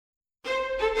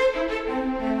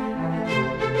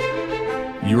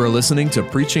You are listening to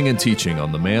Preaching and Teaching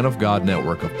on the Man of God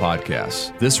network of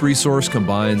podcasts. This resource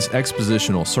combines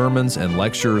expositional sermons and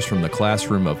lectures from the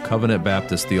classroom of Covenant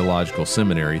Baptist Theological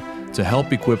Seminary to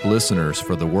help equip listeners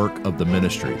for the work of the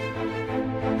ministry.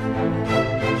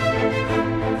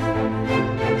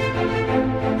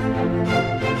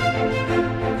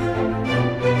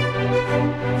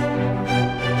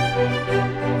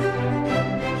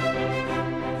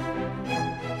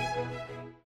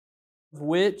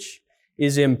 Which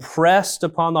is impressed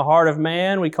upon the heart of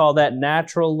man. We call that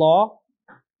natural law.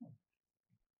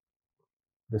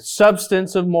 The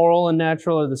substance of moral and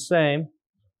natural are the same.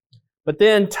 But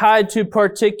then tied to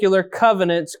particular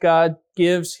covenants, God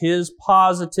gives His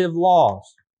positive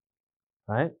laws.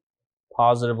 Right?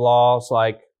 Positive laws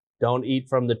like don't eat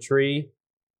from the tree.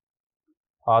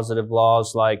 Positive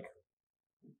laws like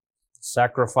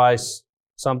sacrifice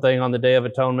something on the Day of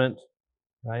Atonement.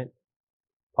 Right?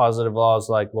 Positive laws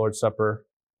like Lord's Supper,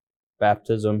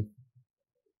 baptism,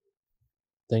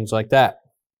 things like that.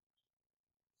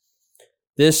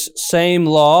 This same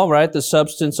law, right, the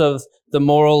substance of the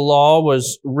moral law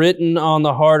was written on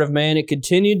the heart of man. It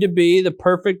continued to be the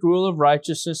perfect rule of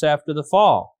righteousness after the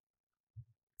fall.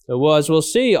 So as we'll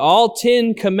see, all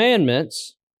 10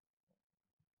 commandments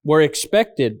were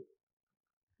expected,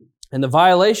 and the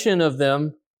violation of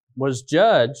them was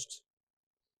judged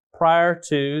prior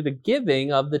to the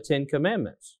giving of the 10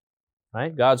 commandments.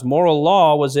 Right? God's moral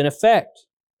law was in effect.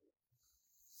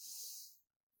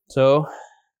 So,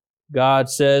 God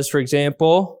says, for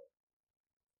example,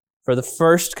 for the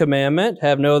first commandment,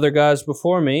 have no other gods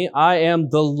before me. I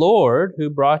am the Lord who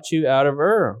brought you out of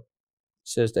Ur, he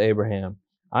says to Abraham.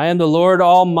 I am the Lord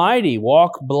Almighty.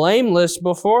 Walk blameless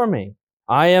before me.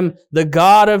 I am the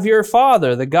God of your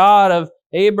father, the God of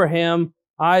Abraham,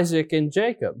 Isaac, and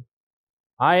Jacob.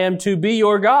 I am to be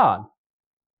your God.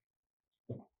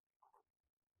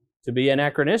 To be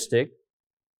anachronistic,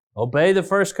 obey the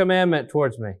first commandment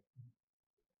towards me.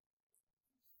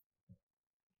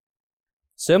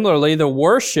 Similarly, the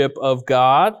worship of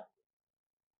God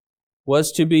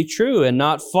was to be true and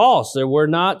not false. There were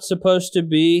not supposed to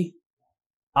be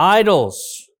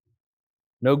idols,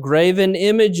 no graven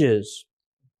images.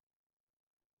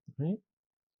 Right?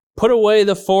 Put away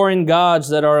the foreign gods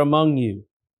that are among you.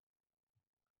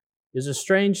 Is a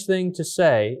strange thing to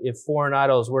say if foreign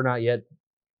idols were not yet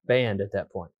banned at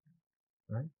that point.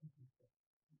 Right?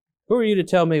 Who are you to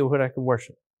tell me what I can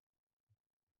worship?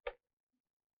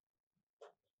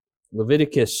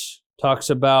 Leviticus talks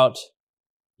about,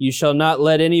 you shall not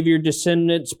let any of your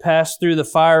descendants pass through the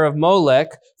fire of Molech,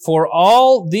 for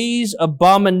all these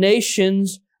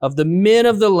abominations of the men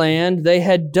of the land they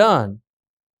had done,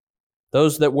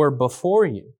 those that were before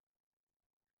you.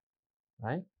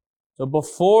 Right? So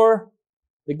before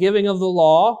the giving of the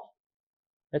law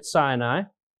at Sinai,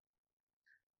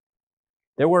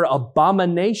 there were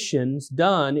abominations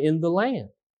done in the land.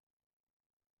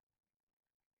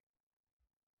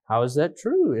 How is that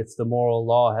true if the moral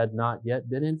law had not yet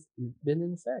been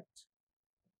in effect?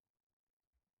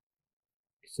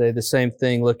 Say the same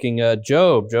thing looking at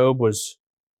Job. Job was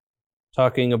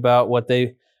talking about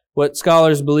what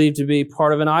scholars believe to be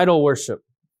part of an idol worship.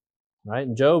 Right?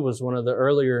 And Job was one of the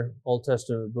earlier Old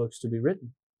Testament books to be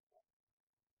written.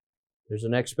 There's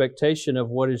an expectation of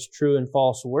what is true and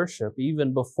false worship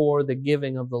even before the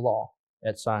giving of the law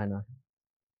at Sinai.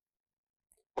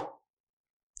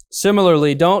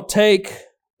 Similarly, don't take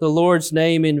the Lord's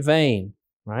name in vain.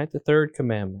 Right? The third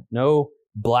commandment. No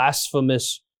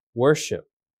blasphemous worship.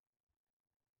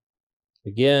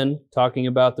 Again, talking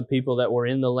about the people that were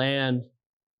in the land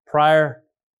prior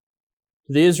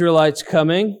to the Israelites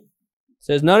coming. It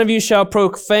says, none of you shall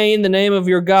profane the name of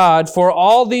your God, for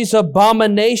all these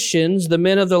abominations the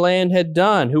men of the land had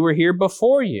done, who were here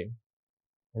before you.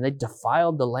 And they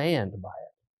defiled the land by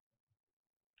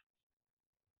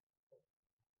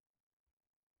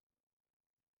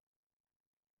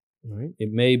it. Right?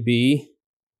 It may be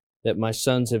that my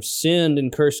sons have sinned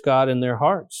and cursed God in their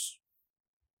hearts,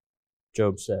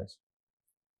 Job says.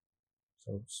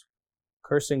 So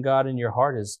cursing God in your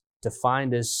heart is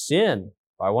defined as sin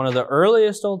by one of the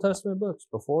earliest Old Testament books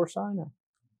before Sinai.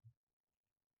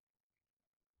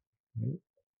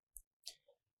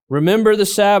 Remember the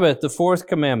Sabbath, the fourth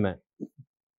commandment.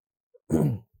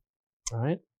 All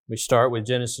right. We start with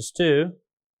Genesis 2.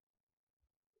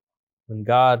 When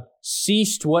God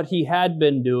ceased what He had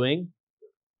been doing,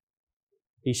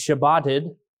 He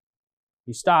Shabbated,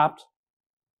 He stopped,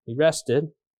 He rested.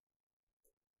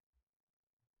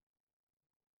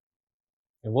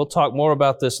 And we'll talk more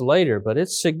about this later, but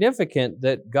it's significant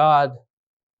that God,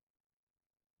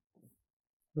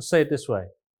 let's say it this way,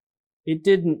 It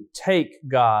didn't take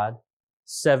God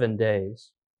 7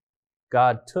 days.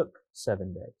 God took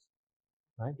 7 days.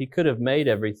 Right? He could have made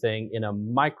everything in a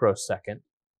microsecond,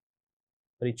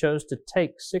 but He chose to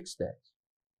take 6 days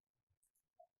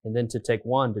and then to take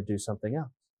one to do something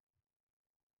else.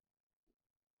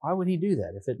 Why would He do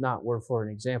that if it not were for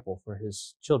an example for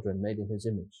His children made in His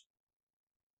image?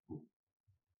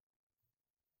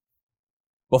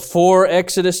 Before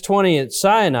Exodus 20 at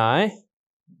Sinai,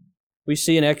 we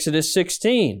see in Exodus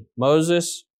 16,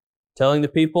 Moses telling the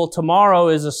people, tomorrow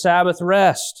is a Sabbath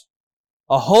rest,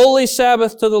 a holy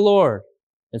Sabbath to the Lord.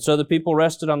 And so the people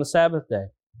rested on the Sabbath day.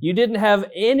 You didn't have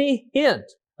any hint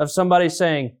of somebody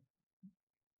saying,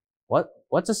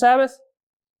 what's a Sabbath?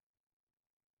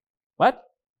 What?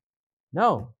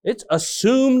 No, it's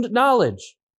assumed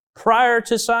knowledge prior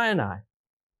to Sinai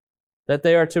that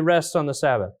they are to rest on the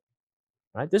Sabbath.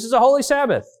 Right? This is a holy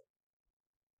Sabbath.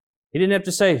 He didn't have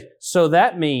to say, so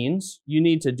that means you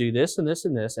need to do this and this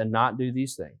and this and not do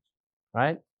these things.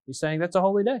 Right? He's saying that's a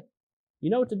holy day. You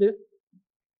know what to do.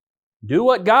 Do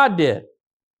what God did.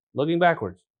 Looking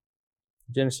backwards.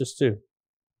 Genesis 2.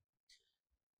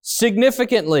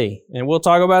 Significantly, and we'll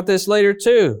talk about this later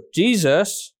too,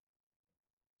 Jesus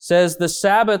says the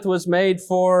Sabbath was made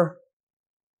for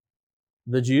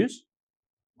the Jews.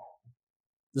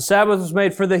 The Sabbath was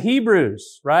made for the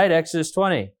Hebrews, right? Exodus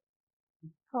 20.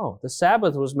 No, the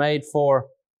Sabbath was made for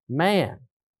man.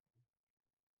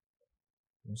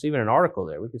 There's even an article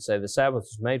there. We could say the Sabbath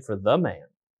was made for the man.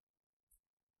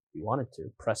 If you wanted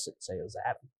to, press it, say it was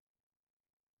Adam.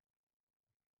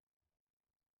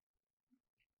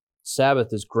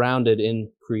 Sabbath is grounded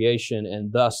in creation,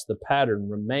 and thus the pattern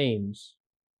remains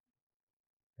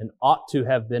and ought to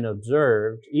have been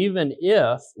observed, even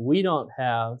if we don't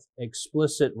have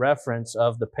explicit reference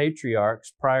of the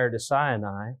patriarchs prior to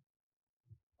Sinai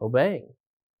obeying.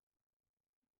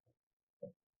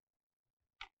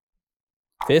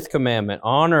 Fifth commandment,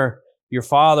 honor your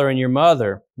father and your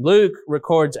mother. Luke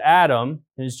records Adam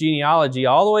and his genealogy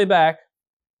all the way back,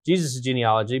 Jesus'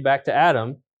 genealogy, back to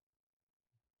Adam,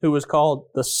 who was called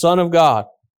the Son of God.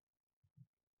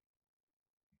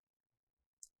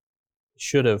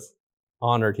 Should have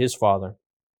honored his father.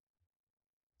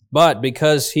 But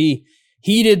because he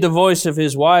heeded the voice of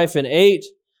his wife and ate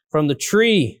from the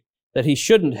tree that he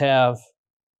shouldn't have,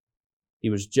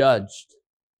 he was judged.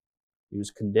 He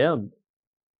was condemned.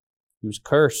 He was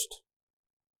cursed.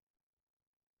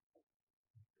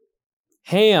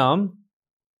 Ham,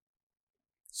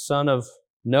 son of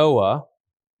Noah,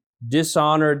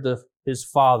 dishonored his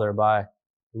father by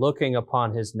looking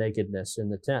upon his nakedness in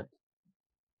the tent.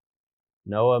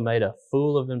 Noah made a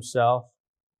fool of himself.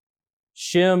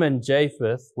 Shem and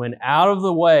Japheth went out of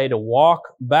the way to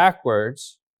walk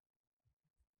backwards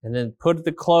and then put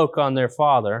the cloak on their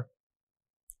father,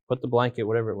 put the blanket,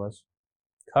 whatever it was,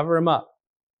 cover him up.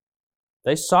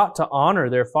 They sought to honor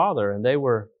their father, and they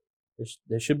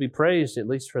should be praised at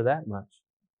least for that much.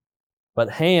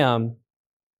 But Ham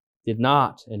did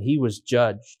not, and he was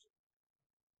judged.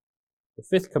 The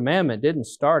fifth commandment didn't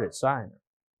start at Sinai.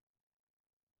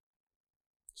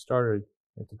 It started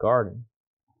at the garden.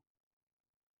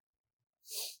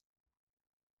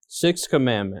 Sixth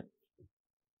commandment.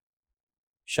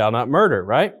 Shall not murder,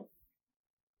 right?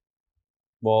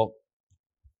 Well,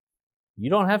 you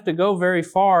don't have to go very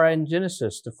far in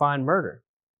Genesis to find murder.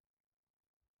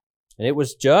 And it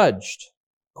was judged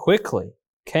quickly.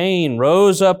 Cain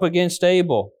rose up against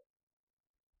Abel.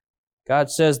 God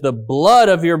says, the blood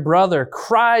of your brother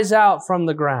cries out from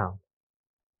the ground.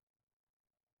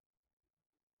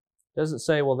 It doesn't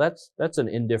say, well, that's an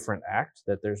indifferent act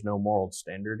that there's no moral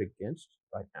standard against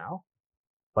right now.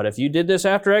 But if you did this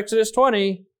after Exodus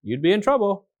 20, you'd be in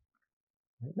trouble.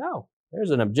 No,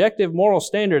 there's an objective moral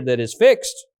standard that is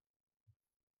fixed.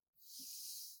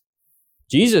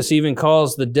 Jesus even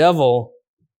calls the devil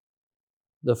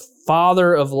the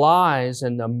father of lies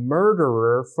and the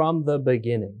murderer from the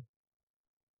beginning.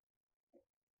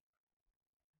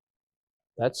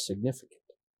 That's significant.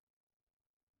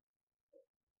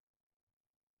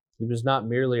 He was not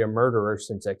merely a murderer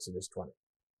since Exodus 20.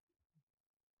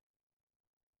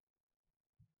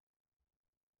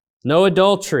 No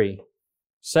adultery.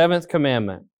 Seventh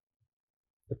commandment.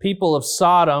 The people of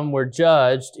Sodom were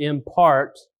judged in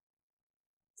part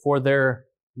for their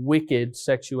wicked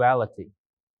sexuality.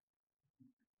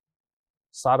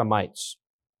 Sodomites.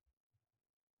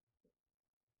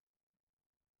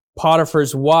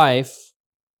 Potiphar's wife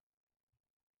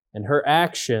and her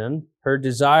action, her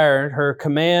desire, her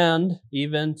command,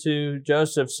 even to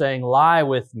Joseph saying, lie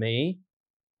with me,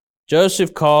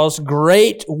 Joseph calls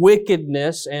great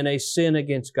wickedness and a sin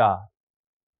against God.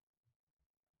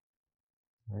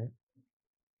 Right?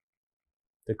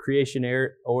 The creation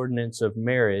ordinance of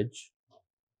marriage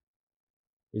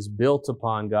is built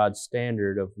upon God's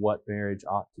standard of what marriage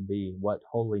ought to be, what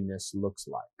holiness looks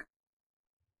like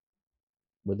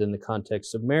within the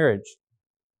context of marriage.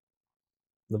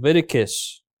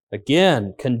 Leviticus,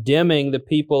 again, condemning the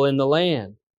people in the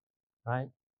land, right?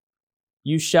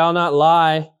 You shall not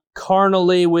lie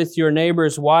carnally with your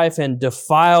neighbor's wife and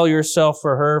defile yourself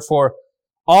for her, for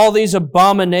all these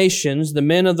abominations the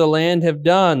men of the land have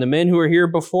done, the men who are here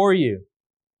before you.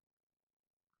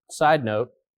 Side note,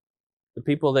 the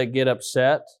people that get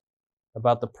upset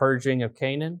about the purging of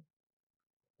Canaan,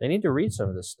 they need to read some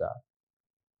of this stuff.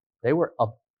 They were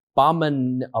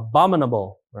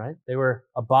abominable, right? They were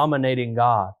abominating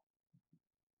God.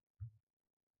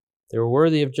 They were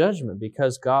worthy of judgment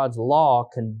because God's law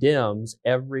condemns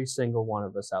every single one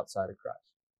of us outside of Christ.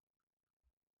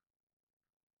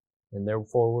 And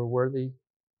therefore we're worthy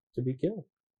to be killed.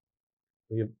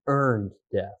 We have earned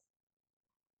death.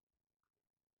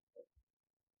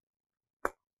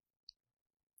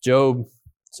 Job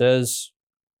says,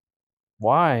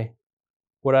 why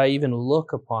would I even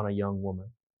look upon a young woman?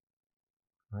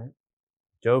 Right?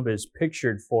 Job is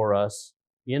pictured for us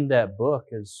in that book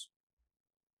as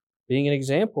being an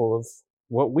example of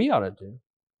what we ought to do.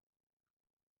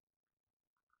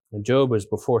 And Job was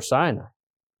before Sinai.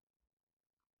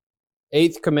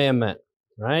 8th commandment,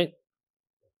 right?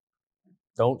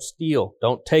 Don't steal.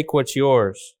 Don't take what's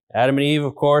yours. Adam and Eve,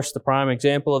 of course, the prime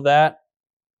example of that.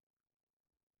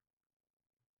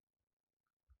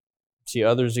 See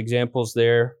others examples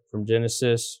there from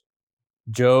Genesis.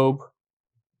 Job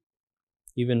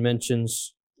even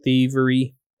mentions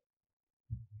thievery.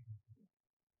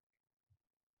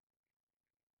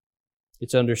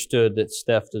 It's understood that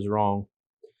theft is wrong.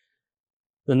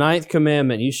 The 9th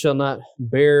commandment, you shall not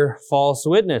bear false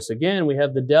witness. Again, we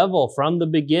have the devil from the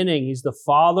beginning. He's the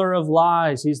father of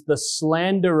lies. He's the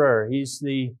slanderer. He's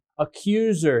the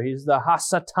accuser. He's the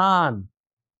Hasatan,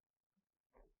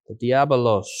 the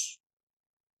diabolos.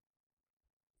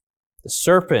 The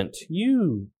serpent,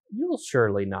 you'll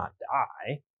surely not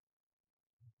die.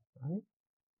 Right?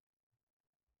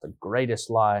 The greatest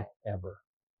lie ever.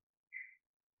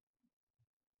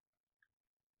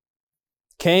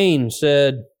 Cain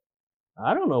said,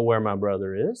 I don't know where my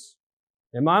brother is.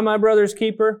 Am I my brother's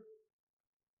keeper?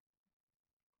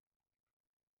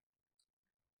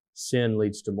 Sin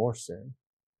leads to more sin.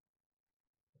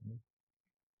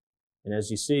 And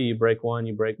as you see, you break one,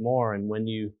 you break more. And when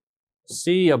you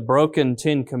see a broken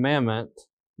 10 commandment,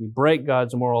 you break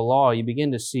God's moral law, you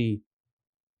begin to see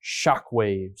shock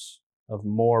waves of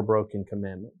more broken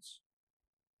commandments.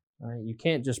 Right? You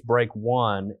can't just break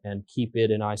one and keep it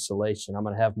in isolation. I'm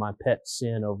going to have my pet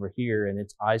sin over here and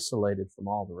it's isolated from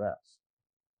all the rest.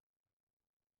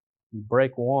 You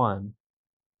break one,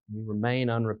 you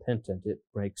remain unrepentant, it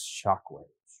breaks shock waves.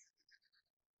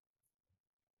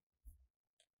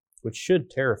 Which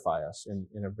should terrify us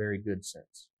in a very good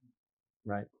sense.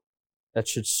 Right? That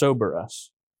should sober us.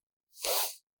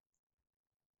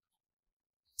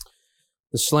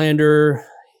 The slanderer,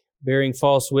 bearing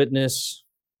false witness,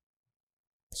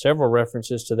 several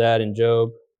references to that in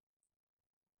Job.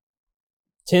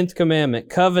 10th commandment,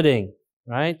 coveting,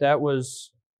 right? That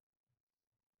was,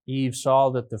 Eve saw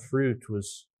that the fruit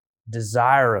was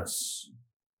desirous.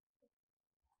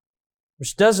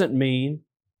 Which doesn't mean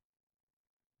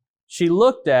she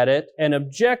looked at it and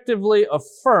objectively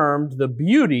affirmed the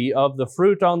beauty of the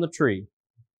fruit on the tree.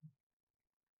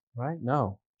 Right?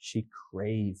 No. She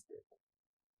craved it.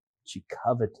 She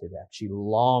coveted it. She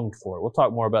longed for it. We'll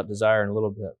talk more about desire in a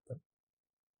little bit. But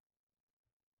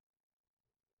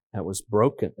that was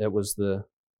broken. That was the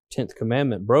 10th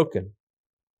commandment broken.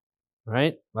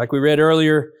 Right? Like we read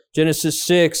earlier, Genesis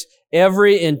 6,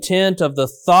 every intent of the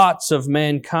thoughts of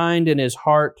mankind in his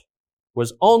heart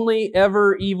was only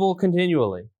ever evil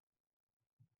continually.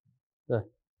 The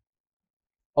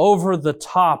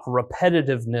over-the-top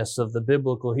repetitiveness of the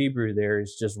biblical Hebrew there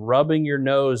is just rubbing your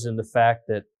nose in the fact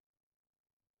that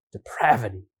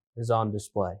depravity is on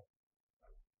display.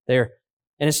 There,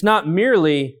 and it's not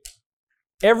merely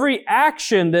every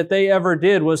action that they ever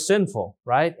did was sinful,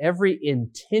 right? Every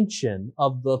intention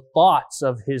of the thoughts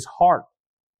of his heart.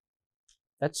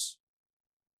 That's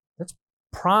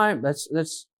prime,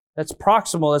 that's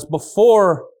proximal. That's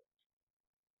before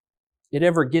it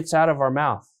ever gets out of our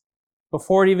mouth.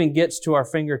 Before it even gets to our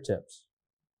fingertips.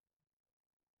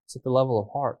 It's at the level of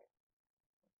heart.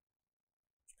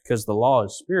 Because the law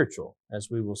is spiritual, as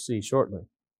we will see shortly.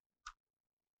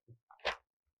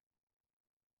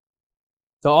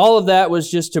 So all of that was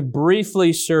just to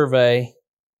briefly survey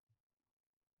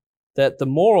that the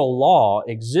moral law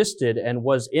existed and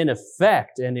was in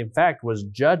effect, and in fact was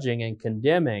judging and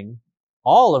condemning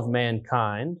all of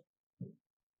mankind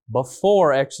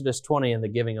before Exodus 20 and the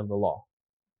giving of the law.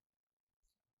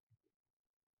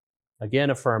 Again,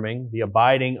 affirming the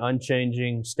abiding,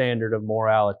 unchanging standard of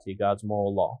morality, God's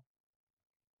moral law.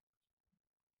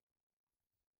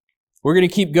 We're going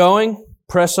to keep going,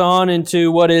 press on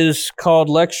into what is called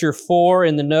Lecture 4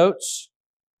 in the notes.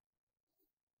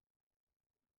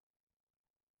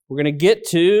 We're going to get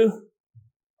to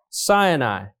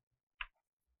Sinai,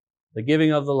 the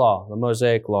giving of the law, the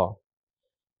Mosaic law.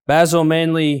 Basil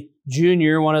Manley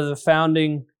Jr., one of the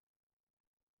founding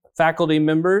faculty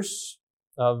members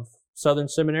of Southern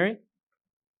Seminary,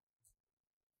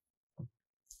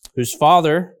 whose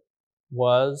father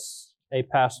was a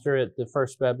pastor at the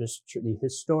First Baptist, the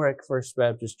historic First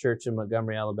Baptist Church in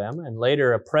Montgomery, Alabama, and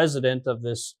later a president of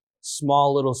this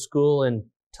small little school in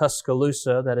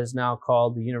Tuscaloosa that is now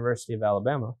called the University of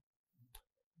Alabama.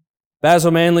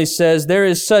 Basil Manley says, there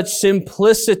is such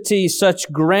simplicity,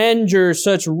 such grandeur,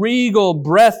 such regal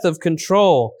breadth of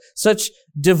control, such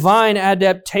divine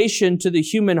adaptation to the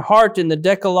human heart in the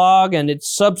Decalogue and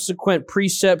its subsequent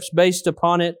precepts based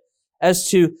upon it, as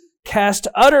to cast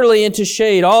utterly into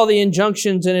shade all the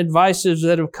injunctions and advices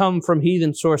that have come from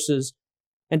heathen sources,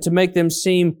 and to make them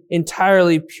seem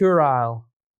entirely puerile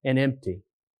and empty.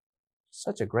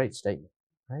 Such a great statement,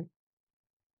 right?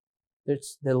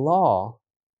 There's the law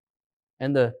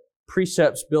and the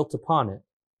precepts built upon it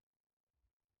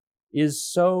is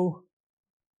so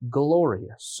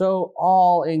glorious, so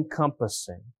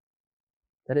all-encompassing,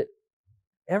 that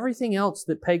everything else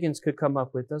that pagans could come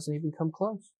up with doesn't even come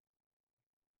close,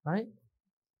 right?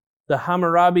 The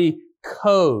Hammurabi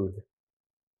Code,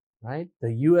 right?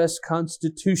 The U.S.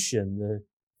 Constitution, the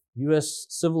U.S.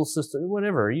 civil system,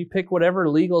 whatever. You pick whatever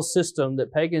legal system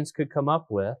that pagans could come up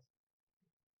with,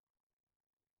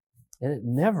 and it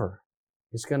never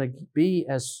is going to be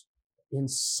as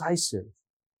incisive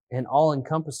and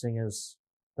all-encompassing as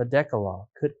the Decalogue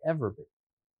could ever be.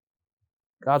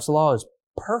 God's law is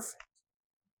perfect.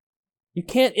 You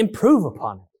can't improve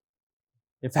upon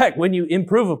it. In fact, when you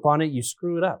improve upon it, you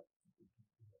screw it up.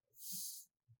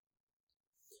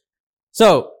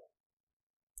 So,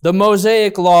 the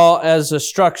Mosaic law as a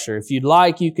structure. If you'd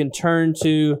like, you can turn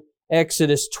to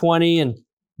Exodus 20 and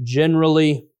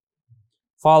generally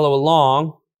follow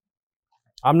along.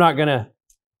 I'm not going to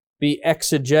be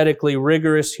exegetically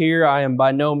rigorous here. I am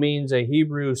by no means a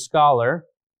Hebrew scholar.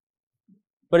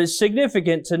 But it's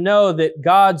significant to know that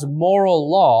God's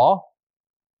moral law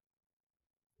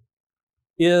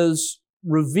is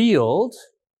revealed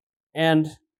and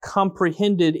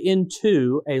comprehended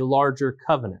into a larger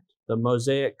covenant, the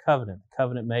Mosaic covenant, the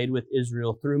covenant made with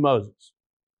Israel through Moses.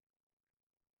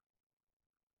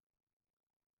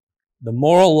 The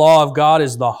moral law of God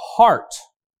is the heart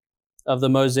of the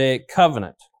Mosaic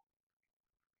covenant.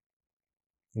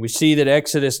 We see that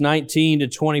Exodus 19 to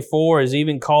 24 is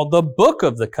even called the book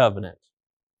of the covenant.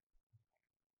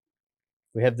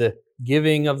 We have the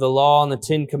giving of the law and the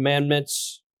Ten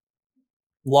Commandments,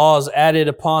 laws added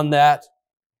upon that.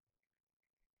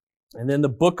 And then the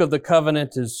book of the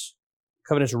covenant is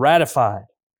ratified.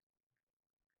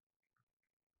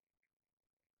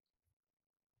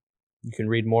 You can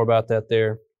read more about that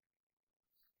there.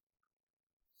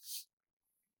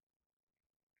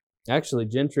 Actually,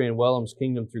 Gentry and Wellham's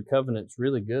Kingdom Through Covenant's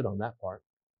really good on that part,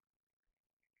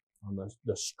 on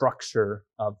the structure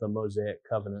of the Mosaic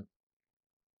covenant.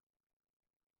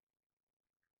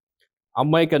 I'll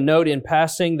make a note in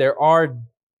passing. There are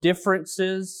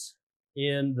differences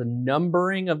in the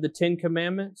numbering of the Ten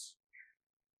Commandments.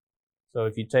 So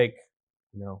if you take,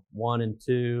 1 and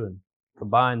 2 and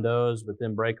combine those, but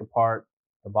then break apart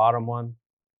the bottom one,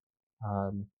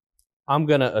 I'm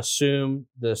going to assume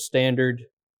the standard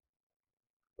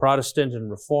Protestant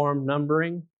and Reformed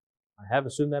numbering. I have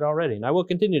assumed that already, and I will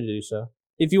continue to do so.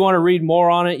 If you want to read more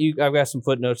on it, I've got some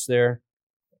footnotes there.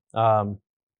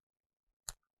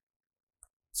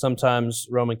 Sometimes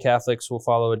Roman Catholics will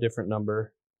follow a different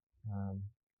number.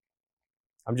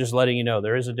 I'm just letting you know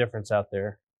there is a difference out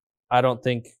there. I don't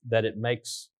think that it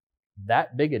makes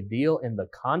that big a deal in the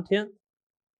content.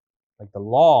 Like the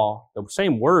law, the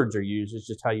same words are used, it's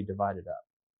just how you divide it up.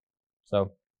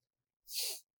 So,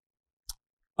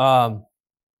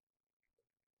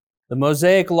 the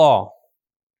Mosaic law.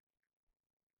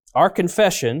 Our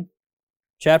confession,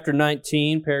 chapter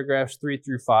 19, paragraphs 3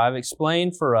 through 5,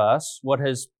 explain for us what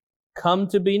has come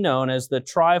to be known as the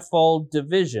trifold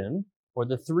division, or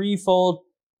the threefold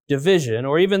division,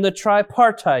 or even the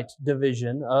tripartite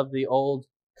division of the Old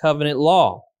Covenant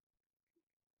law.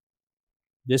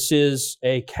 This is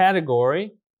a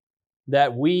category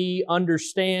that we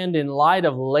understand in light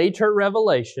of later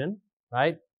revelation,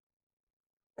 right?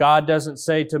 God doesn't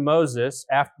say to Moses,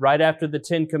 right after the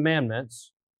Ten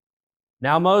Commandments,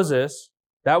 "Now Moses,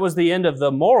 that was the end of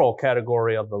the moral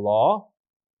category of the law.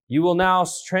 You will now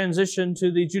transition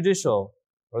to the judicial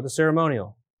or the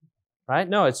ceremonial." Right?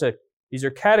 No, these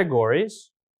are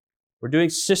categories. We're doing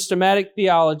systematic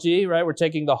theology, right? We're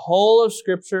taking the whole of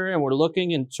Scripture and we're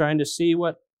looking and trying to see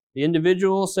what the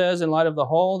individual says in light of the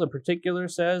whole, the particular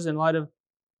says in light of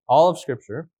all of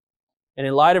Scripture. And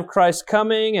in light of Christ's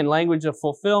coming and language of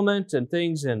fulfillment and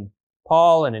things in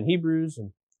Paul and in Hebrews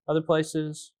and other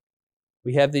places,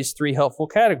 we have these three helpful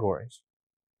categories.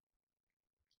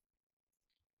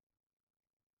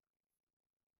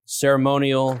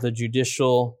 Ceremonial, the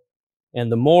judicial, and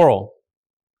the moral.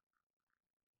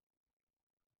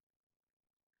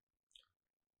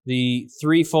 The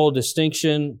threefold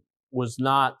distinction was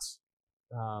not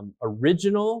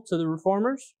original to the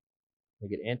Reformers. I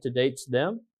think it antedates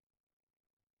them.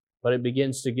 But it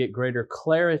begins to get greater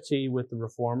clarity with the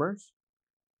Reformers.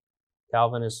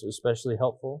 Calvin is especially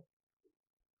helpful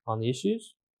on the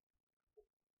issues.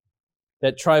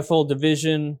 That trifold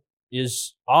division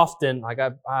is often, like I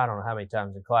don't know how many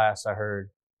times in class I heard,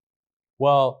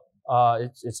 well,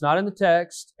 it's not in the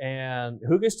text, and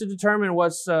who gets to determine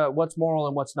what's moral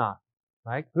and what's not?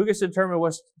 Right? Who gets to determine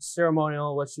what's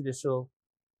ceremonial, what's judicial?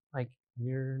 Like,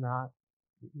 you're not,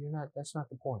 that's not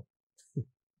the point.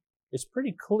 It's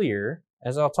pretty clear,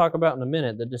 as I'll talk about in a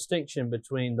minute, the distinction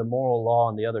between the moral law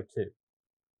and the other two.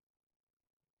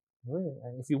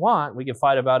 If you want, we can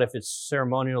fight about if it's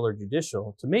ceremonial or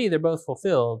judicial. To me, they're both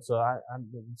fulfilled, so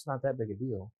it's not that big a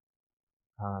deal.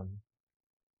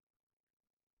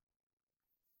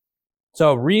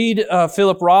 So read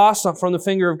Philip Ross from The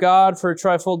Finger of God for a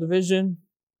trifold division,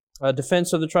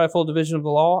 defense of the trifold division of the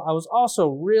law. I was also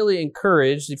really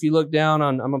encouraged, if you look down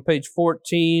I'm on page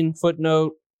 14,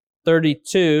 footnote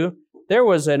 32, there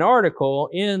was an article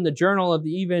in the Journal of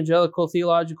the Evangelical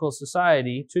Theological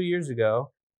Society 2 years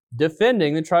ago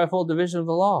defending the trifold division of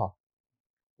the law.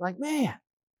 Like, man,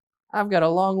 I've got a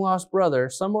long-lost brother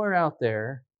somewhere out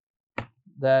there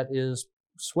that is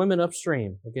swimming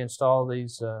upstream against all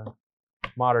these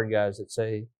modern guys that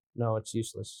say, no, it's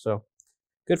useless. So,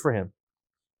 good for him.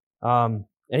 And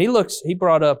he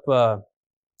brought up,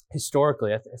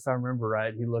 historically, if I remember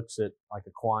right, he looks at like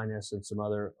Aquinas and some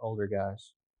other older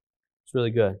guys. It's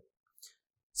really good.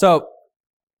 So,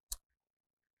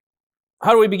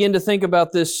 how do we begin to think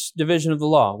about this division of the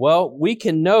law? Well, we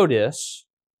can notice,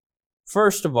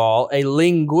 first of all, a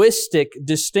linguistic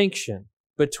distinction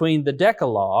between the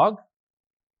Decalogue,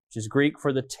 which is Greek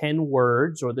for the 10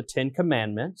 words or the 10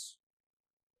 commandments,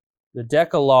 the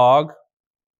Decalogue,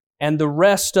 and the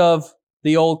rest of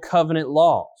the Old Covenant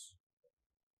laws.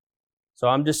 So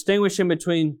I'm distinguishing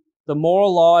between the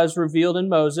moral law as revealed in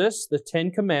Moses, the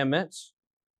 10 commandments,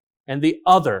 and the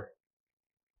other,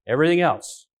 everything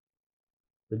else,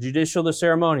 the judicial, the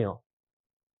ceremonial.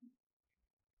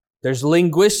 There's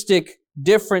linguistic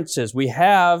differences. We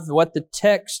have what the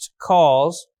text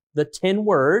calls the 10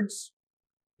 words.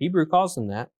 Hebrew calls them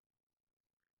that.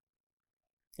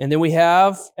 And then we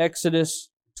have Exodus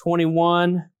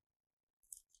 21,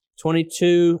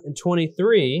 22, and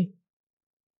 23.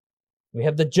 We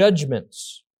have the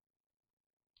judgments.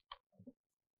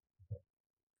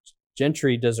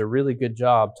 Gentry does a really good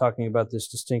job talking about this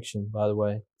distinction, by the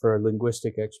way, for a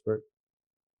linguistic expert.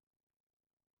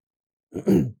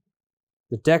 The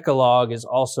Decalogue is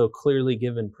also clearly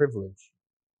given privilege.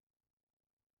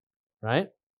 Right?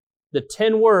 The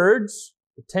 10 words,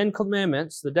 the 10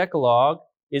 commandments, the Decalogue,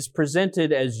 is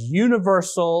presented as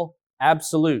universal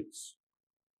absolutes.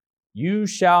 You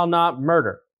shall not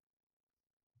murder.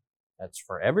 That's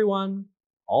for everyone,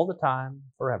 all the time,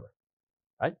 forever.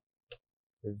 Right?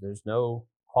 There's no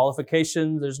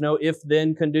qualifications. There's no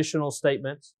if-then conditional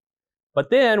statements. But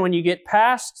then when you get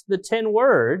past the 10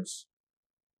 words,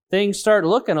 things start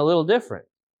looking a little different.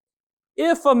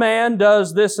 If a man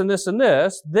does this and this and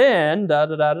this, then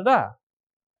da-da-da-da-da.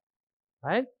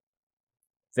 Right?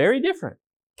 Very different.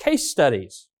 Case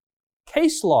studies.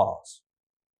 Case laws.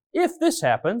 If this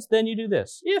happens, then you do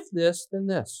this. If this, then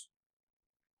this.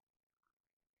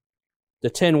 The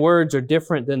 10 words are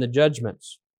different than the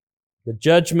judgments. The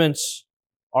judgments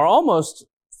are almost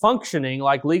functioning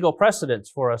like legal precedents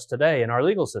for us today in our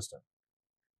legal system.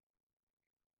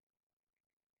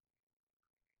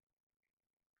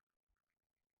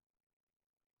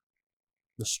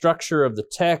 The structure of the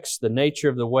text, the nature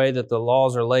of the way that the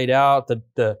laws are laid out,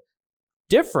 the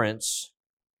difference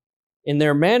in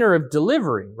their manner of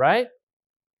delivery, right?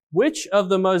 Which of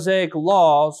the Mosaic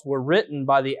laws were written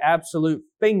by the absolute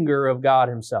finger of God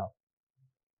Himself?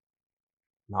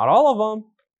 Not all of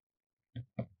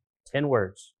them. 10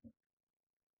 words.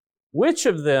 Which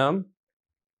of them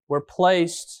were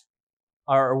placed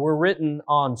or were written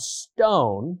on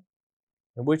stone,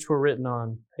 and which were written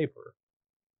on paper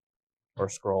or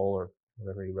scroll or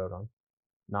whatever he wrote on,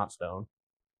 not stone?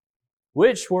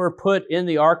 Which were put in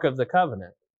the Ark of the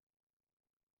Covenant?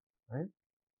 Right?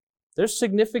 There's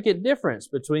significant difference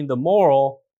between the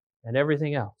moral and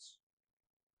everything else.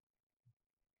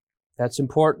 That's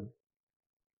important.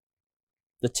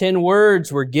 The 10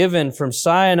 words were given from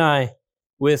Sinai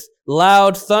with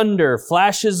loud thunder,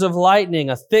 flashes of lightning,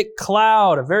 a thick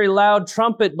cloud, a very loud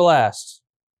trumpet blast.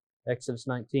 Exodus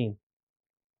 19.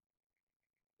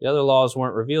 The other laws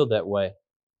weren't revealed that way.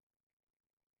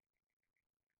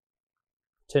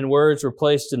 10 words were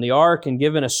placed in the ark and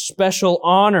given a special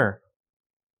honor,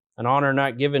 an honor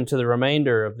not given to the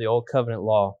remainder of the Old Covenant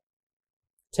law.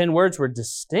 10 words were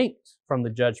distinct from the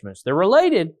judgments. They're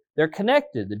related, they're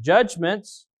connected. The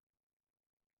judgments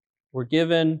were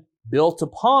given, built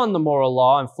upon the moral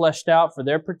law, and fleshed out for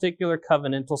their particular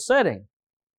covenantal setting.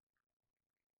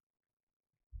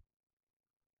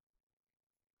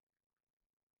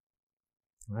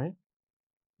 All right?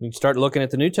 We can start looking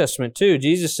at the New Testament too.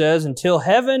 Jesus says, until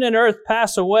heaven and earth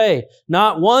pass away,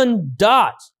 not one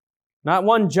dot, not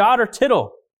one jot or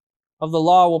tittle of the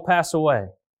law will pass away.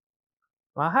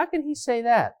 Well, how can He say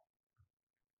that?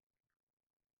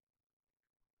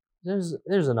 There's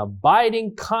an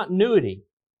abiding continuity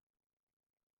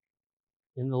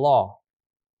in the law.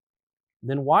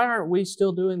 Then why aren't we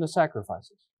still doing the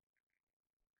sacrifices?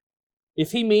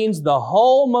 If He means the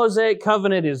whole Mosaic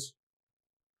covenant is,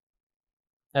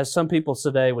 as some people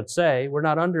today would say, we're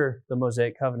not under the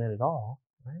Mosaic covenant at all.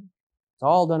 Right? It's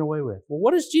all done away with. Well,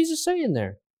 what does Jesus say in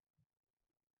there?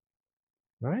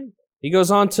 Right? He goes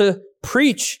on to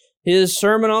preach His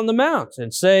Sermon on the Mount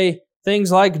and say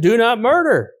things like, do not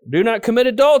murder, do not commit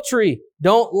adultery,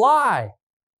 don't lie.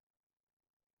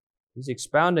 He's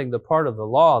expounding the part of the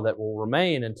law that will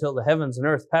remain until the heavens and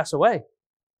earth pass away,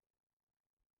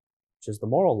 which is the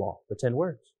moral law, the 10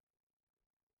 words.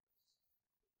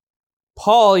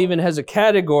 Paul even has a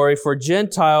category for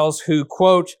Gentiles who,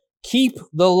 quote, keep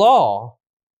the law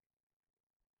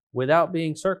without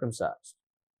being circumcised.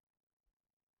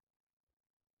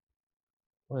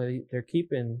 Well, they're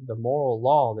keeping the moral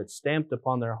law that's stamped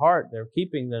upon their heart. They're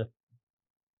keeping in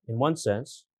one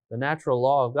sense, the natural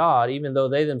law of God, even though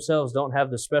they themselves don't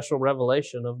have the special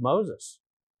revelation of Moses.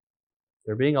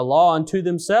 They're being a law unto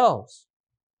themselves.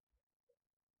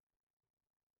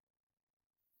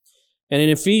 And in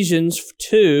Ephesians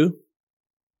 2,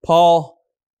 Paul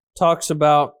talks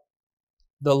about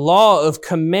the law of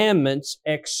commandments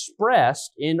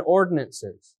expressed in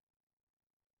ordinances.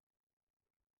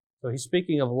 So he's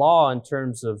speaking of law in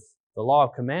terms of the law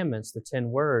of commandments, the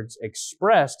 10 words,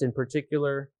 expressed in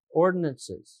particular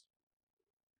ordinances.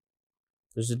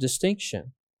 There's a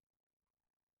distinction.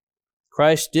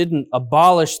 Christ didn't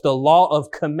abolish the law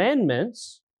of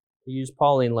commandments, to use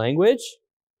Pauline language.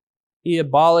 He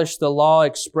abolished the law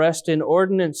expressed in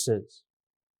ordinances.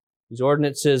 These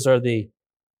ordinances are the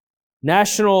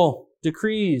national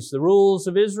decrees, the rules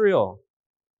of Israel,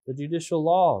 the judicial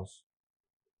laws,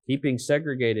 keeping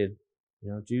segregated,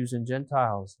 Jews and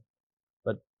Gentiles.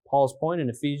 But Paul's point in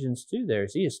Ephesians 2 there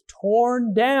is he has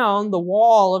torn down the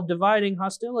wall of dividing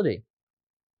hostility.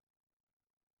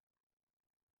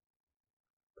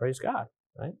 Praise God,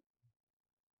 right?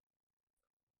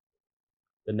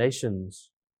 The nations,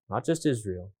 not just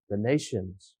Israel, the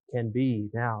nations can be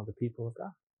now the people of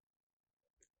God.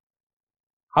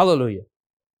 Hallelujah.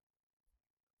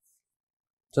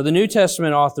 So the New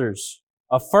Testament authors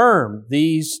affirm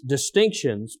these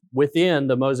distinctions within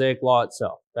the Mosaic law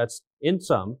itself. That's in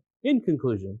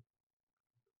conclusion.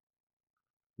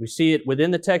 We see it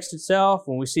within the text itself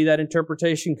when we see that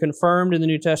interpretation confirmed in the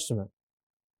New Testament.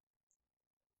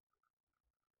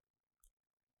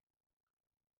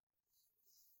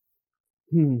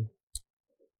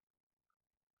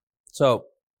 So,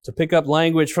 to pick up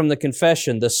language from the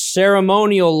confession, the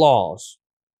ceremonial laws.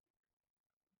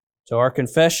 So our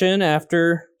confession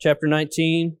after chapter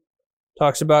 19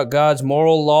 talks about God's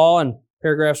moral law in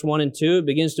paragraphs 1 and 2. It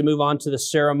begins to move on to the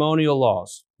ceremonial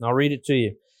laws. And I'll read it to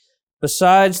you.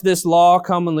 Besides this law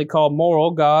commonly called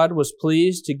moral, God was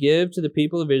pleased to give to the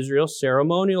people of Israel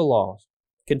ceremonial laws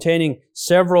containing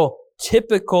several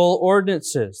typical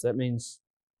ordinances. That means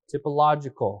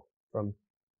typological, from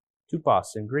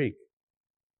tupos in Greek.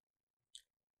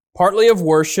 Partly of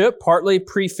worship, partly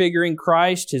prefiguring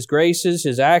Christ, His graces,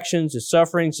 His actions, His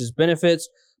sufferings, His benefits,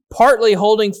 partly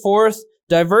holding forth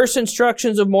diverse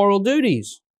instructions of moral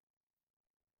duties,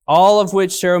 all of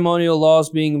which ceremonial laws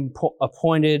being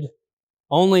appointed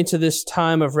only to this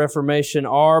time of Reformation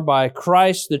are by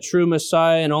Christ, the true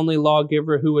Messiah and only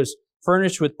lawgiver, who was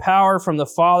furnished with power from the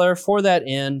Father for that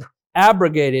end,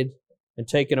 abrogated and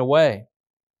taken away.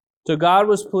 So God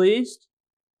was pleased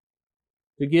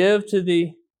to give to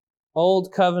the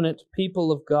Old Covenant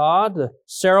people of God the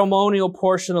ceremonial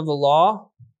portion of the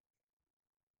law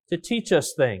to teach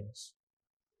us things.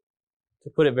 To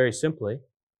put it very simply,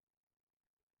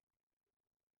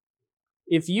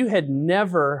 if you had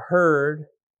never heard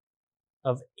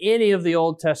of any of the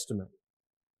Old Testament,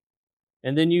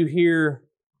 and then you hear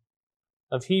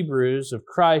of Hebrews, of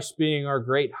Christ being our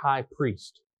great high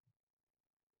priest,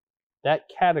 that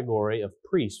category of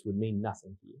priest would mean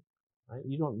nothing to you. Right?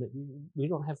 We don't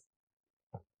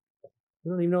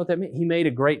even know what that means. He made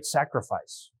a great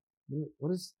sacrifice.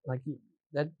 What is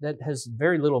that has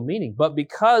very little meaning. But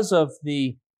because of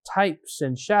the types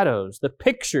and shadows, the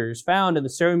pictures found in the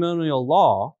ceremonial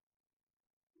law,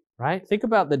 right? Think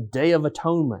about the Day of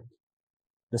Atonement,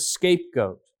 the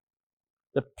scapegoat,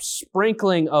 the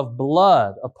sprinkling of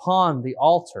blood upon the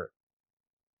altar.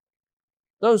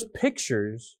 Those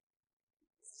pictures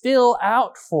fill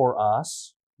out for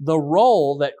us the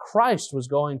role that Christ was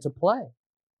going to play.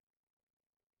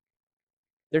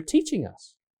 They're teaching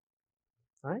us,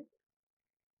 right?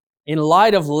 In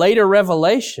light of later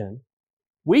revelation,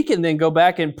 we can then go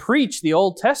back and preach the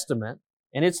Old Testament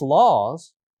and its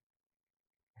laws.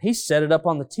 He set it up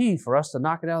on the tee for us to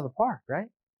knock it out of the park, right?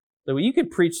 So you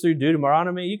could preach through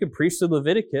Deuteronomy, you could preach through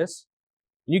Leviticus,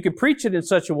 and you could preach it in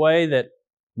such a way that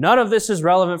none of this is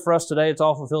relevant for us today, it's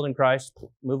all fulfilled in Christ,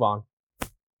 move on.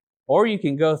 Or you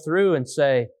can go through and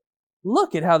say,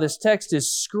 look at how this text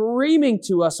is screaming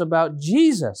to us about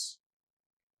Jesus.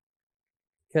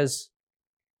 Because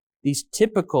these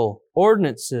typical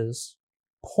ordinances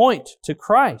point to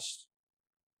Christ.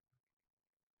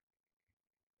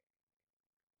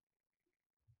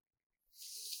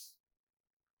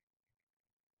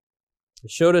 It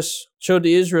showed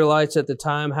the Israelites at the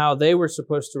time how they were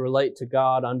supposed to relate to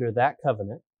God under that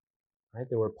covenant. Right?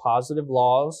 There were positive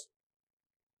laws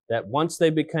that once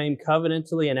they became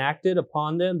covenantally enacted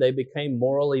upon them, they became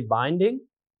morally binding,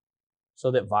 so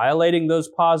that violating those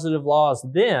positive laws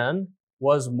then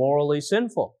was morally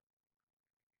sinful.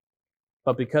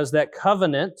 But because that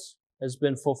covenant has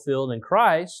been fulfilled in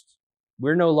Christ,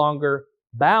 we're no longer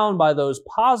bound by those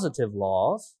positive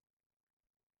laws.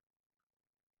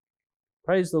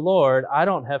 Praise the Lord, I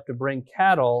don't have to bring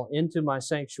cattle into my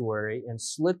sanctuary and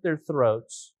slit their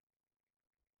throats,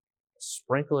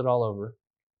 sprinkle it all over.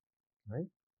 Right?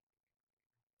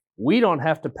 We don't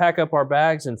have to pack up our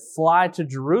bags and fly to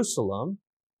Jerusalem.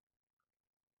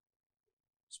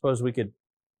 Suppose we could,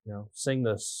 sing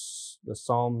the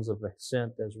Psalms of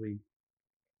Ascent as we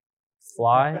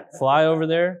fly over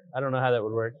there. I don't know how that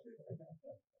would work.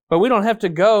 But we don't have to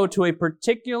go to a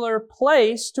particular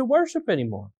place to worship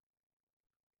anymore.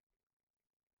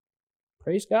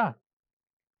 Praise God.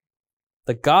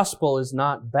 The gospel is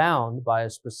not bound by a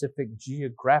specific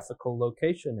geographical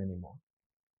location anymore.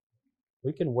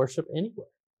 We can worship anywhere.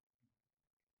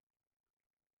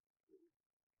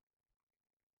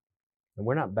 And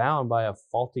we're not bound by a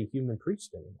faulty human priest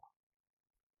anymore.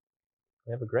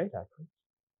 We have a great high priest.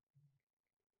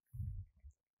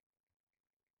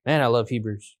 Man, I love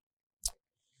Hebrews.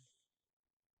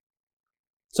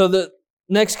 So the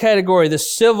next category, the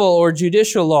civil or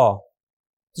judicial law.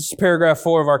 This is paragraph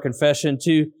 4 of our confession.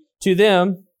 To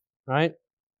them, right,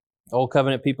 Old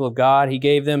Covenant people of God, He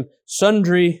gave them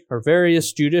sundry or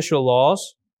various judicial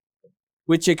laws,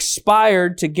 which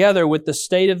expired together with the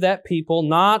state of that people,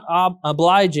 not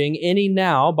obliging any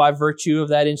now by virtue of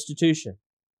that institution.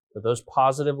 But those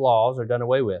positive laws are done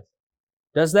away with.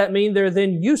 Does that mean they're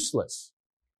then useless?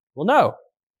 Well, no.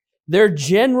 Their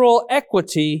general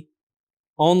equity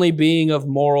only being of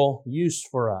moral use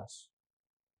for us.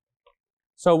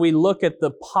 So we look at the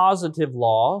positive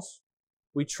laws.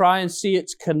 We try and see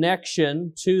its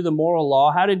connection to the moral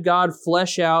law. How did God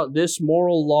flesh out this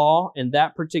moral law in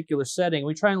that particular setting?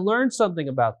 We try and learn something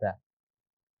about that.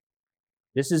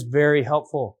 This is very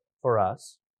helpful for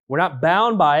us. We're not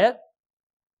bound by it,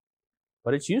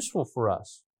 but it's useful for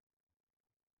us.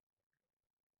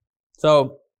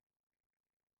 So,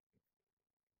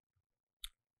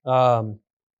 I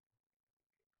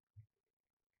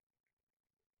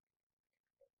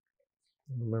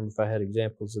don't remember if I had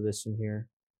examples of this in here.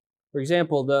 For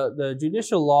example, the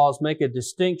judicial laws make a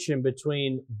distinction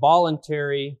between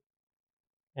voluntary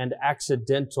and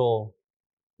accidental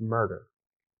murder.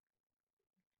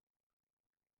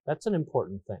 That's an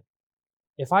important thing.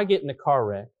 If I get in a car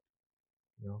wreck,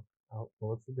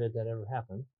 Lord forbid that ever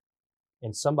happen,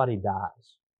 and somebody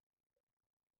dies,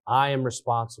 I am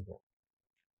responsible.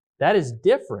 That is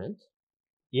different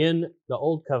in the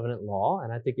Old Covenant law,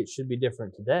 and I think it should be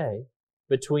different today,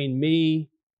 between me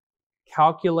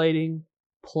calculating,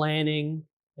 planning,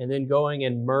 and then going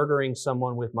and murdering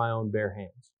someone with my own bare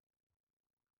hands.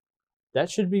 That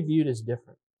should be viewed as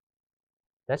different.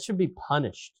 That should be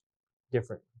punished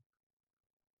differently.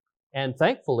 And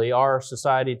thankfully, our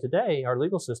society today, our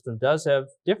legal system does have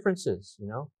differences,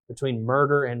 between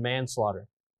murder and manslaughter.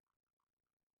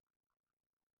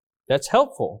 That's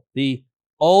helpful. The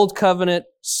Old Covenant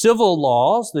civil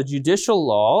laws, the judicial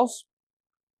laws,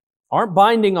 aren't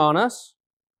binding on us,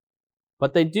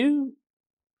 but they do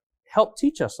help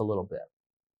teach us a little bit,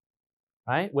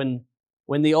 right? When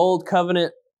the Old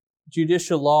Covenant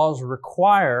judicial laws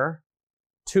require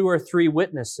 2 or 3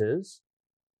 witnesses,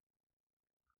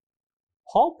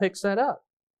 Paul picks that up.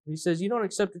 He says, you don't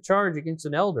accept a charge against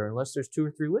an elder unless there's 2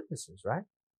 or 3 witnesses, right?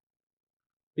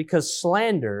 Because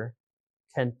slander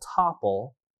can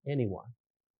topple anyone.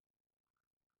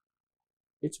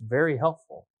 It's very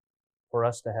helpful for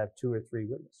us to have 2 or 3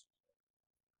 witnesses.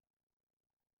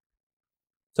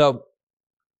 So,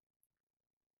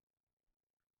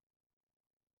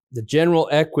 the general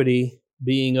equity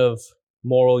being of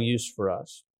moral use for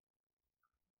us.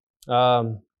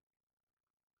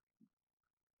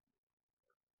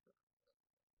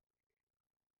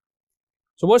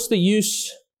 So what's the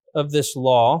use of this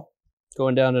law?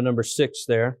 Going down to number 6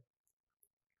 there.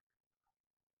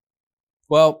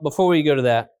 Well, before we go to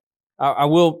that, I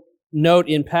will note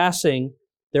in passing,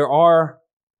 there are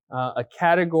a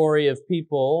category of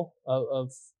people,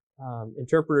 of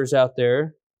interpreters out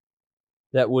there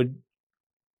that would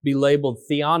be labeled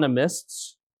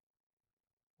theonomists,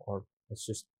 or it's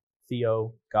just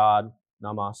theo, God,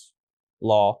 nomos,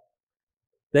 law.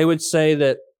 They would say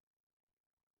that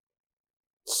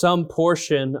some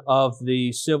portion of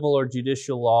the civil or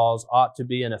judicial laws ought to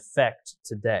be in effect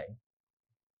today.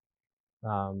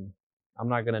 I'm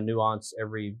not going to nuance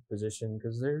every position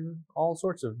because there are all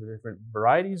sorts of different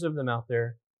varieties of them out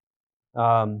there.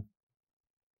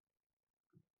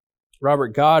 Robert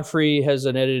Godfrey has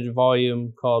an edited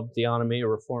volume called Theonomy, a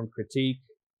Reformed Critique.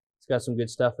 It's got some good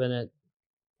stuff in it.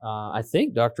 I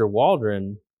think Dr.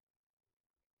 Waldron,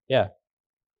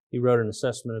 he wrote an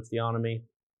assessment of theonomy.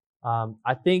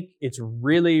 I think it's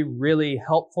really, really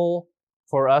helpful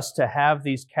for us to have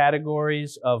these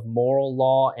categories of moral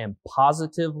law and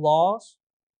positive laws.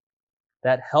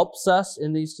 That helps us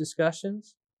in these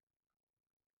discussions.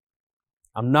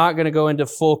 I'm not going to go into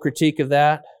full critique of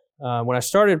that. When I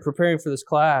started preparing for this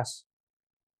class,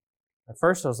 at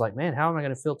first I was like, man, how am I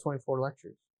going to fill 24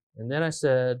 lectures? And then I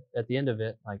said at the end of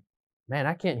it, like, man,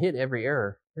 I can't hit every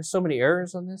error. There's so many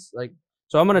errors on this.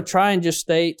 So I'm going to try and just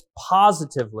state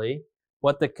positively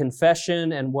what the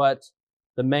confession and what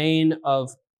the main of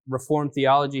Reformed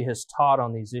theology has taught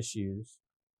on these issues.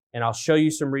 And I'll show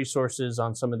you some resources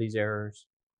on some of these errors,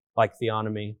 like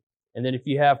theonomy. And then if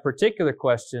you have particular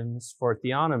questions for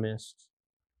theonomists,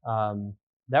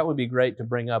 that would be great to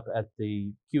bring up at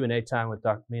the Q&A time with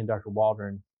me and Dr.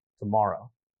 Waldron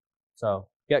tomorrow. So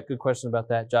if you got good questions about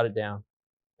that, jot it down.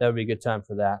 That would be a good time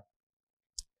for that.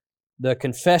 The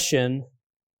confession,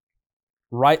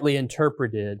 rightly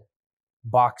interpreted,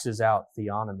 boxes out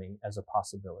theonomy as a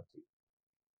possibility.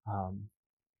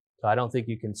 So I don't think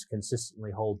you can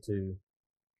consistently hold to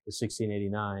the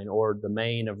 1689 or the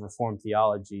main of Reformed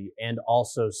theology and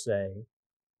also say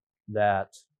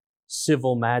that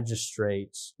civil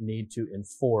magistrates need to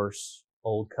enforce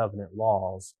Old Covenant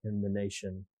laws in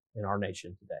our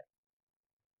nation today.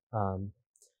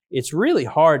 It's really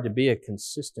hard to be a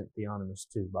consistent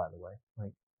theonomist too, by the way.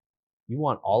 You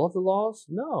want all of the laws?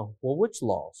 No. Well, which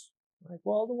laws? The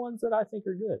ones that I think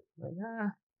are good.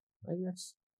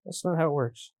 That's not how it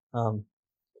works.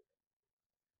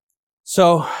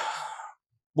 So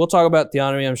we'll talk about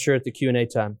theonomy, I'm sure, at the Q&A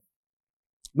time.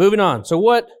 Moving on. So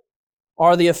what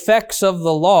are the effects of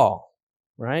the law?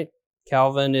 Right?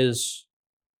 Calvin is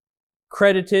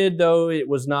credited, though it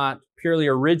was not purely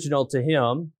original to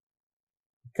him,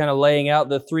 kind of laying out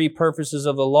the 3 purposes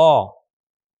of the law.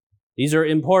 These are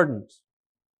important.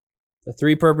 The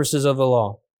 3 purposes of the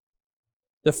law.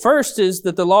 The first is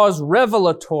that the law is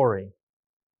revelatory.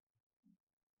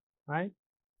 Right?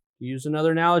 To use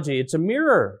another analogy, it's a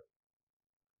mirror.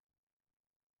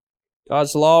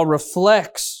 God's law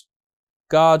reflects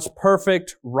God's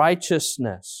perfect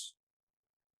righteousness.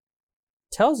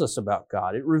 It tells us about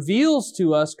God. It reveals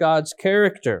to us God's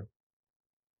character.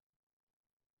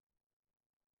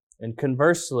 And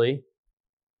conversely,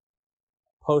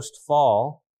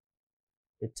 post-fall,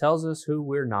 it tells us who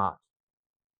we're not.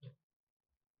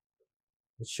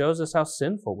 It shows us how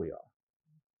sinful we are.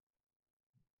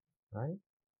 Right?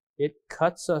 It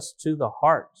cuts us to the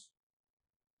heart.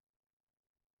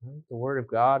 Right? The Word of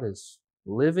God is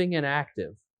living and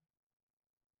active.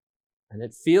 And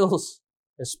it feels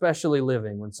especially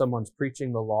living when someone's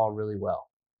preaching the law really well.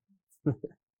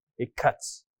 It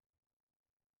cuts.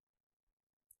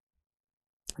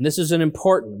 And this is an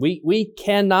important, we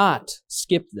cannot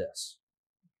skip this.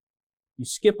 You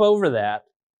skip over that,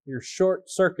 you're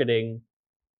short-circuiting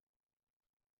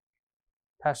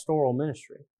pastoral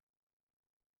ministry.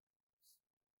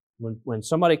 When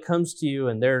somebody comes to you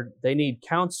and they need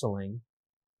counseling,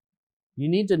 you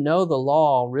need to know the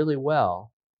law really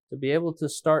well to be able to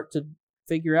start to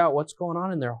figure out what's going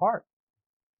on in their heart.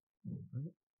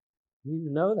 You need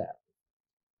to know that.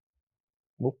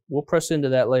 We'll press into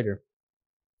that later.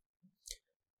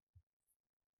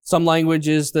 Some language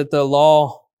is that the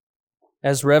law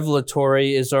as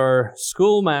revelatory is our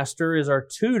schoolmaster, is our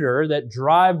tutor that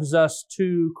drives us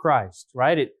to Christ,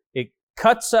 right? It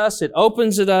cuts us, it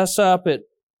opens us up, it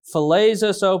fillets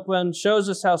us open, shows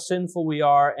us how sinful we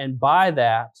are, and by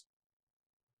that,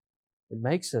 it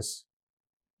makes us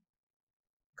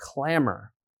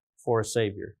clamor for a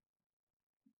Savior.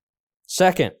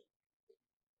 Second,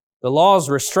 the law is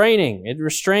restraining. It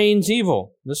restrains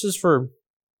evil. This is for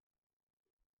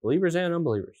believers and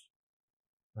unbelievers,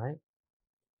 right?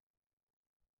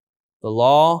 The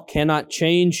law cannot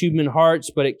change human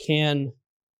hearts, but it can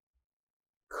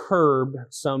curb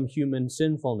some human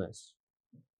sinfulness.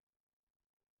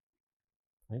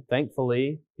 Right?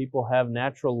 Thankfully, people have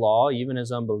natural law, even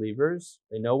as unbelievers.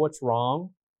 They know what's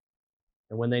wrong.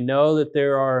 And when they know that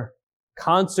there are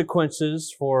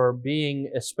consequences for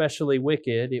being especially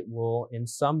wicked, it will, in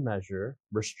some measure,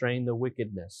 restrain the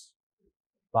wickedness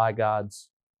by God's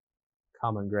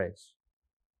common grace.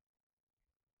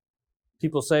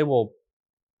 People say, well,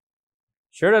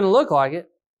 sure doesn't look like it.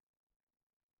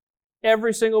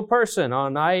 Every single person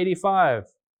on I-85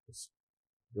 is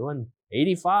doing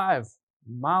 85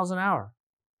 miles an hour.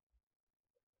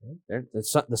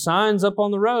 The signs up on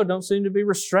the road don't seem to be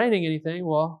restraining anything.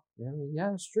 Well,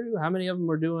 yeah, it's true. How many of them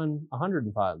are doing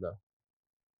 105, though?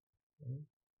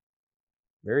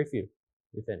 Very few,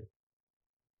 if any.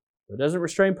 It doesn't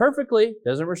restrain perfectly,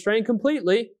 doesn't restrain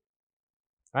completely.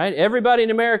 Right? Everybody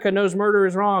in America knows murder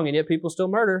is wrong, and yet people still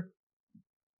murder.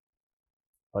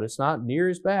 But it's not near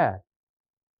as bad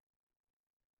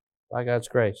by God's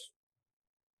grace.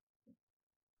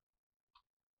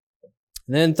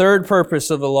 And then third purpose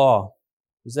of the law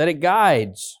is that it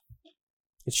guides.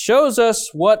 It shows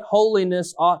us what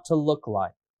holiness ought to look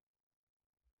like.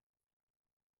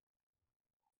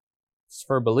 It's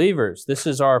for believers. This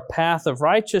is our path of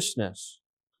righteousness.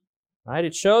 Right?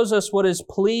 It shows us what is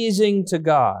pleasing to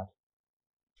God.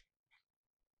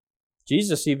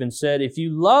 Jesus even said, if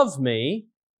you love me,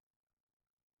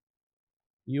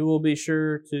 you will be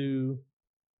sure to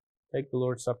take the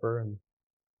Lord's Supper and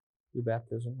do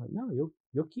baptism. Like, no,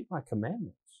 you'll keep my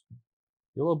commandments.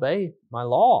 You'll obey my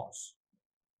laws.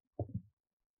 It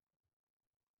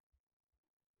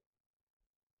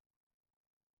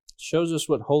shows us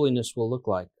what holiness will look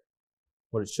like,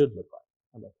 what it should look like.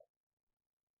 How about that?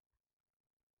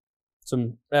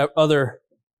 Some other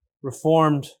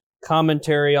Reformed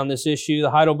commentary on this issue.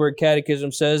 The Heidelberg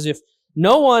Catechism says, if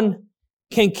no one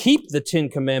can keep the 10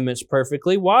 Commandments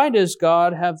perfectly, why does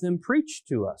God have them preached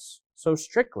to us so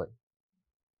strictly?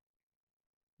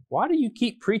 Why do you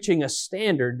keep preaching a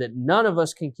standard that none of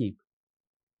us can keep?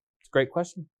 It's a great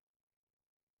question.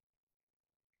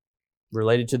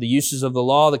 Related to the uses of the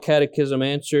law, the Catechism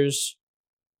answers,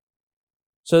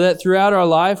 so that throughout our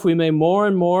life we may more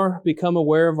and more become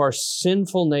aware of our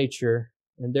sinful nature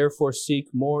and therefore seek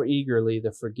more eagerly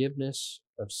the forgiveness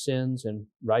of sins and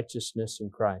righteousness in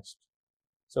Christ.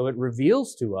 So it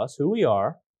reveals to us who we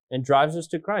are and drives us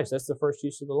to Christ. That's the first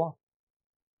use of the law.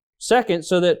 Second,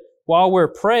 so that while we're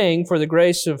praying for the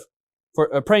grace of,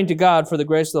 praying to God for the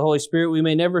grace of the Holy Spirit, we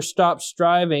may never stop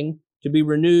striving to be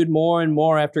renewed more and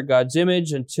more after God's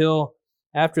image until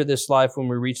after this life when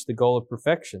we reach the goal of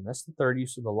perfection. That's the third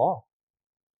use of the law.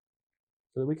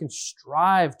 So that we can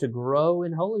strive to grow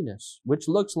in holiness, which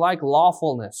looks like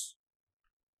lawfulness.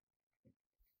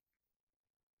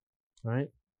 All right?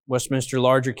 Westminster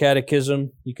Larger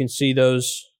Catechism, you can see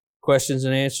those questions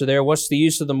and answer there. What's the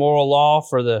use of the moral law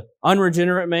for the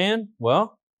unregenerate man?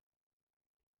 Well,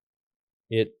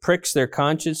 it pricks their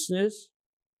consciousness.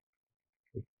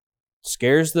 It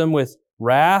scares them with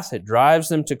wrath. It drives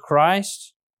them to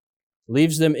Christ.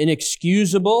 Leaves them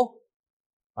inexcusable.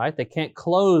 right? They can't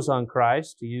close on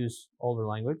Christ, to use older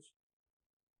language.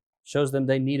 Shows them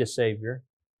they need a Savior.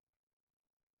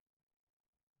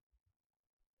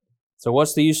 So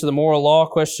what's the use of the moral law?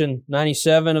 Question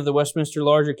 97 of the Westminster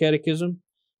Larger Catechism.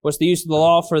 What's the use of the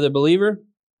law for the believer?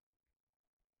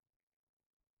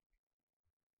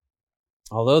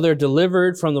 Although they're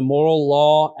delivered from the moral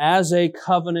law as a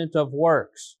covenant of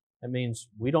works, that means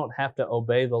we don't have to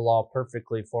obey the law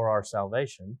perfectly for our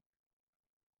salvation.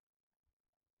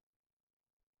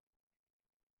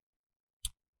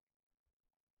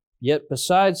 Yet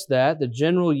besides that, the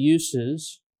general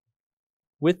uses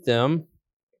with them,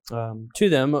 to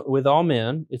them with all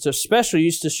men, it's a special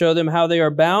use to show them how they are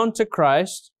bound to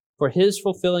Christ for His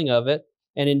fulfilling of it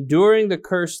and enduring the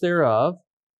curse thereof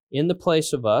in the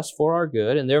place of us for our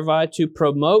good, and thereby to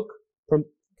provoke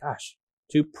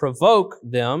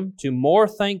them to more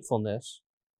thankfulness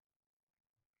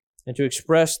and to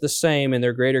express the same in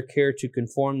their greater care to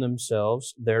conform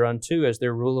themselves thereunto as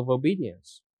their rule of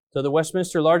obedience. So the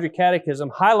Westminster Larger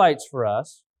Catechism highlights for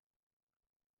us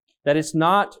that it's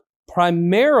not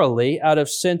primarily out of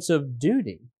sense of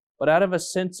duty, but out of a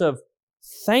sense of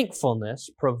thankfulness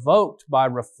provoked by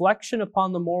reflection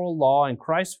upon the moral law and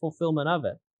Christ's fulfillment of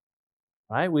it.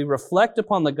 Right? We reflect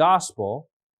upon the gospel,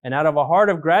 and out of a heart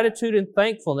of gratitude and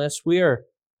thankfulness, we are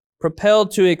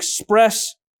propelled to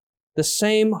express the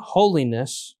same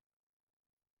holiness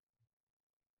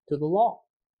to the law.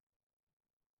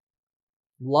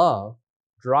 Love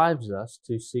drives us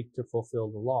to seek to fulfill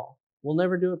the law. We'll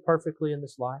never do it perfectly in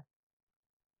this life,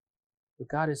 but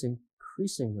God is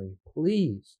increasingly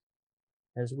pleased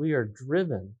as we are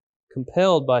driven,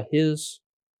 compelled by His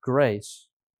grace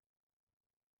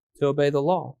to obey the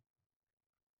law.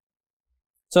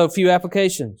 So a few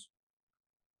applications.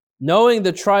 Knowing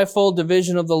the trifold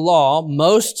division of the law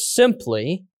most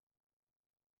simply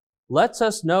lets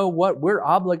us know what we're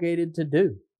obligated to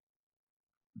do.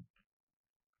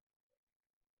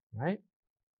 Right?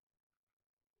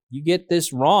 You get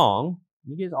this wrong,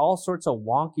 you get all sorts of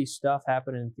wonky stuff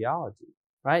happening in theology.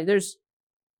 Right? There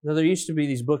used to be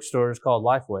these bookstores called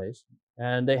Lifeways,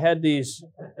 and they had these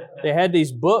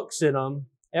books in them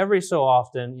every so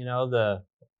often.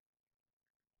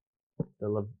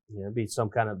 Be some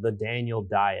kind of the Daniel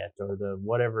diet or the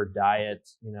whatever diet.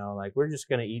 Like we're just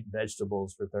going to eat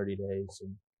vegetables for 30 days,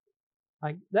 and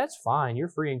like that's fine. You're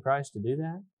free in Christ to do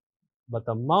that. But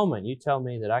the moment you tell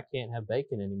me that I can't have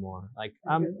bacon anymore, like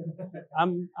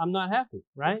I'm not happy,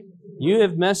 right? You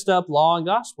have messed up law and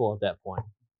gospel at that point.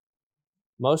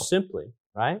 Most simply,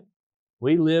 right?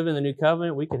 We live in the new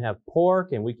covenant. We can have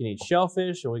pork and we can eat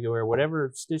shellfish and we can wear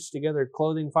whatever stitched together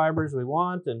clothing fibers we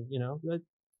want, and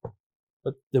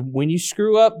when you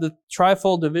screw up the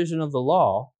trifold division of the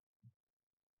law,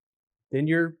 then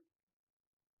you're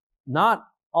not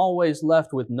always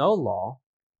left with no law.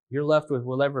 You're left with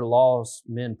whatever laws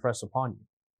men press upon you.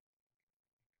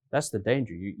 That's the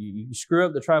danger. You screw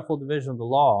up the trifold division of the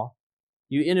law,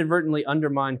 you inadvertently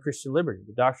undermine Christian liberty,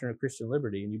 the doctrine of Christian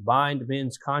liberty, and you bind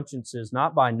men's consciences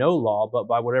not by no law, but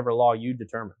by whatever law you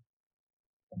determine.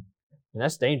 And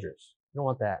that's dangerous. You don't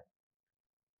want that.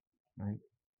 Right?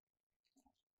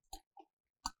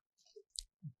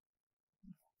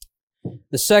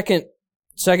 The second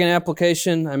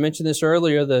application, I mentioned this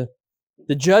earlier, the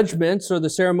judgments or the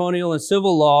ceremonial and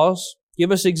civil laws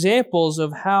give us examples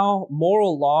of how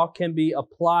moral law can be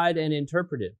applied and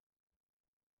interpreted.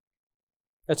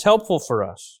 That's helpful for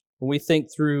us when we think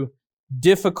through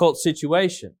difficult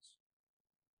situations.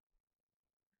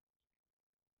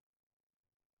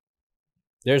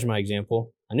 There's my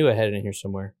example. I knew I had it in here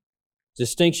somewhere.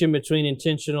 Distinction between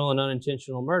intentional and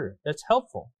unintentional murder. That's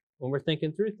helpful when we're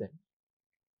thinking through things.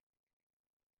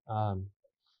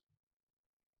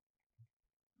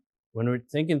 When we're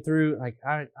thinking through, like,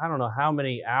 I don't know how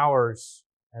many hours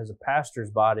as a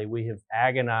pastor's body we have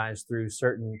agonized through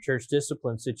certain church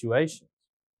discipline situations,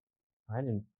 right?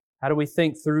 And how do we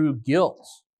think through guilt?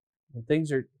 And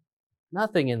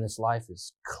nothing in this life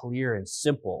is clear and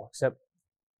simple except,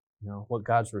 what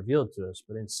God's revealed to us.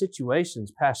 But in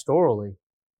situations pastorally,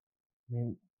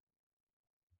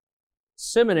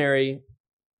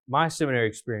 my seminary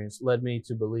experience led me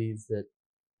to believe that,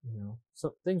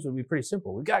 some things would be pretty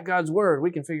simple. We got God's Word.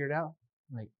 We can figure it out.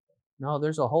 Like, no,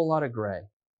 there's a whole lot of gray.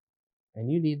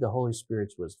 And you need the Holy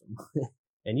Spirit's wisdom.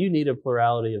 And you need a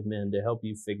plurality of men to help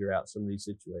you figure out some of these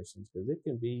situations because it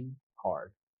can be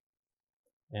hard.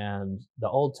 And the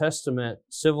Old Testament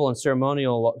civil and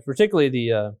ceremonial, particularly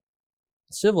the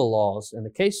civil laws and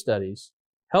the case studies,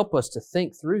 help us to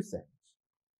think through things.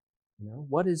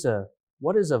 What is a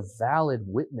what is a valid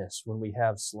witness when we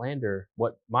have slander,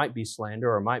 what might be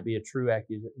slander or might be a true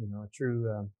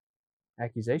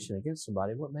accusation against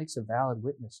somebody? What makes a valid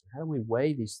witness? How do we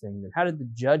weigh these things? And how did the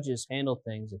judges handle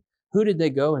things? And who did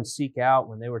they go and seek out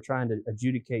when they were trying to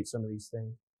adjudicate some of these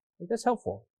things? I think that's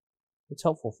helpful. It's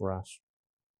helpful for us.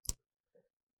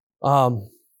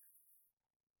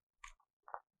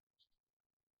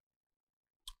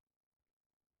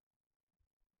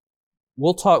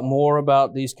 We'll talk more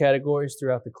about these categories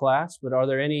throughout the class, but are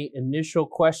there any initial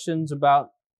questions about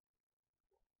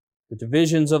the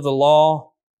divisions of the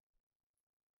law?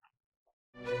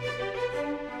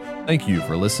 Thank you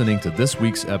for listening to this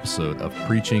week's episode of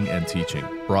Preaching and Teaching,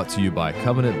 brought to you by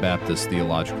Covenant Baptist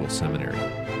Theological Seminary.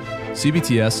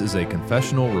 CBTS is a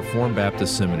confessional Reformed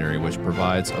Baptist seminary which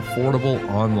provides affordable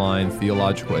online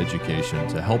theological education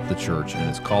to help the church in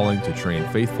its calling to train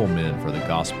faithful men for the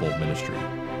gospel ministry.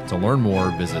 To learn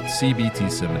more, visit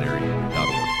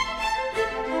cbtseminary.org.